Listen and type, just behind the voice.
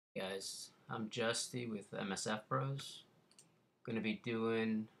Hey guys, I'm Justy with MSF Bros. Going to be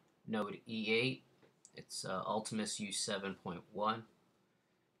doing Node E8. It's Ultimus U7.1.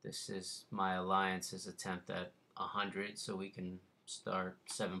 This is my Alliance's attempt at 100, so we can start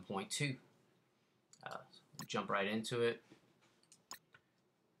 7.2. Jump right into it.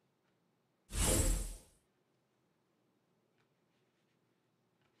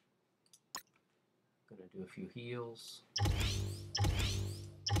 Gonna do a few heals.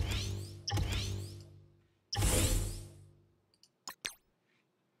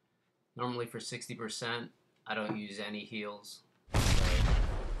 Normally for 60%, I don't use any heals.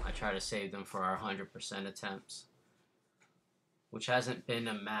 I try to save them for our 100% attempts, which hasn't been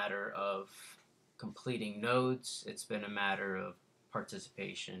a matter of completing nodes. It's been a matter of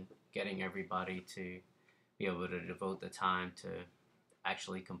participation, getting everybody to be able to devote the time to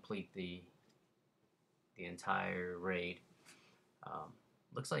actually complete the entire raid.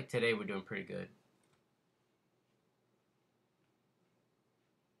 Looks like today we're doing pretty good.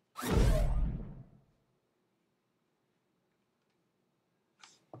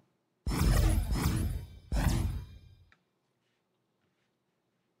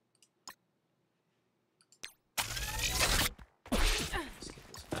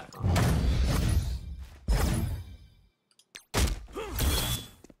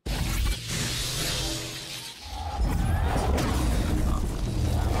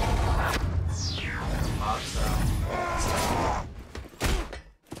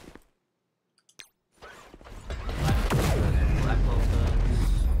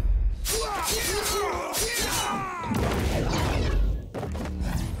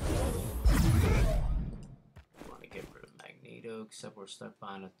 Except we're stuck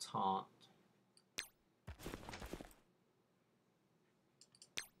behind a taunt.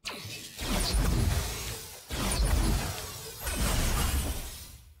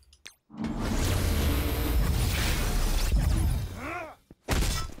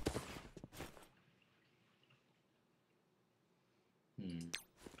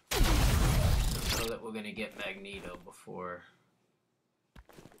 I know that we're gonna get Magneto before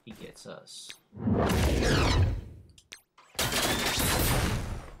he gets us.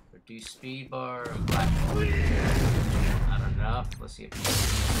 Reduce speed bar and black hole. Not enough. Let's see if he can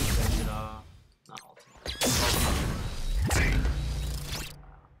finish it off. Not ultimate.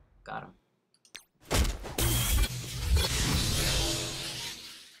 Got him.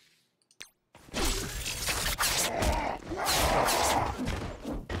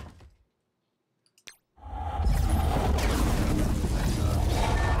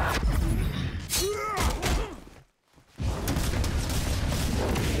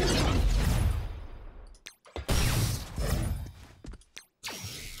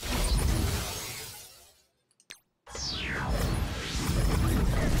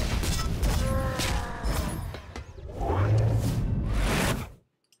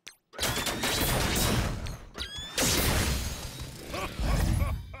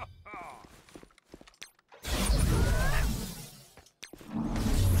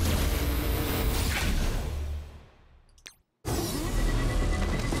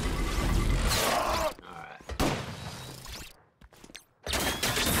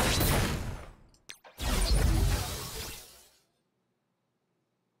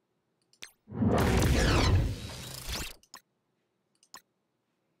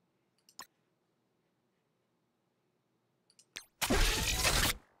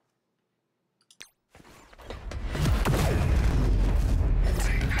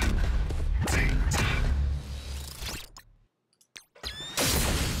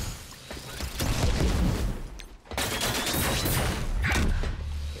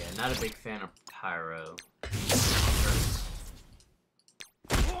 Not a big fan of Pyro.